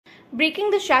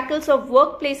Breaking the shackles of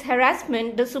workplace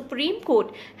harassment, the Supreme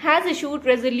Court has issued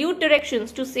resolute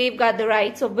directions to safeguard the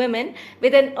rights of women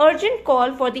with an urgent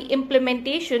call for the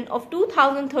implementation of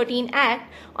 2013 Act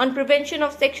on Prevention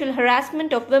of Sexual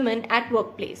Harassment of Women at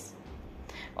Workplace.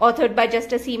 Authored by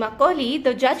Justice Hima Kohli,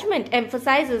 the judgment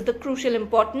emphasizes the crucial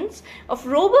importance of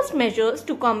robust measures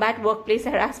to combat workplace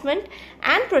harassment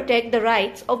and protect the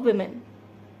rights of women.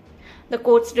 The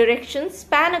court's directions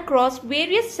span across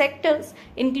various sectors,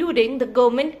 including the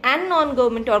government and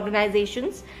non-government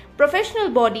organizations, professional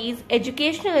bodies,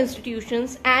 educational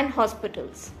institutions, and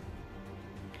hospitals.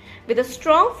 With a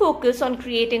strong focus on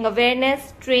creating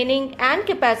awareness, training, and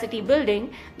capacity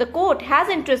building, the court has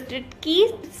entrusted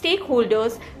key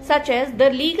stakeholders such as the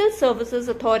legal services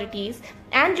authorities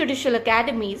and judicial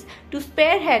academies to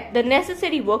spearhead the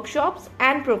necessary workshops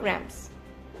and programs.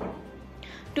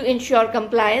 To ensure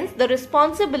compliance, the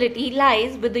responsibility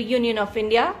lies with the Union of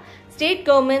India, state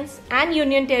governments and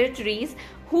union territories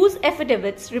whose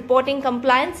affidavits reporting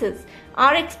compliances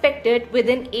are expected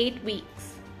within 8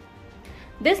 weeks.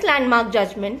 This landmark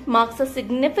judgment marks a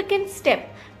significant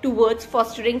step towards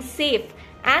fostering safe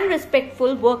and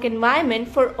respectful work environment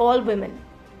for all women,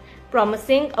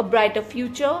 promising a brighter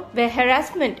future where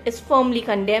harassment is firmly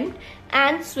condemned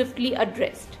and swiftly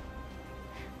addressed.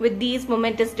 With these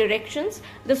momentous directions,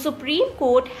 the Supreme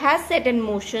Court has set in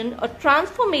motion a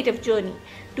transformative journey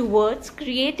towards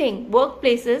creating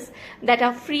workplaces that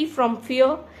are free from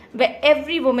fear, where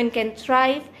every woman can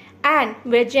thrive, and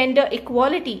where gender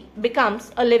equality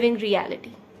becomes a living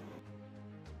reality.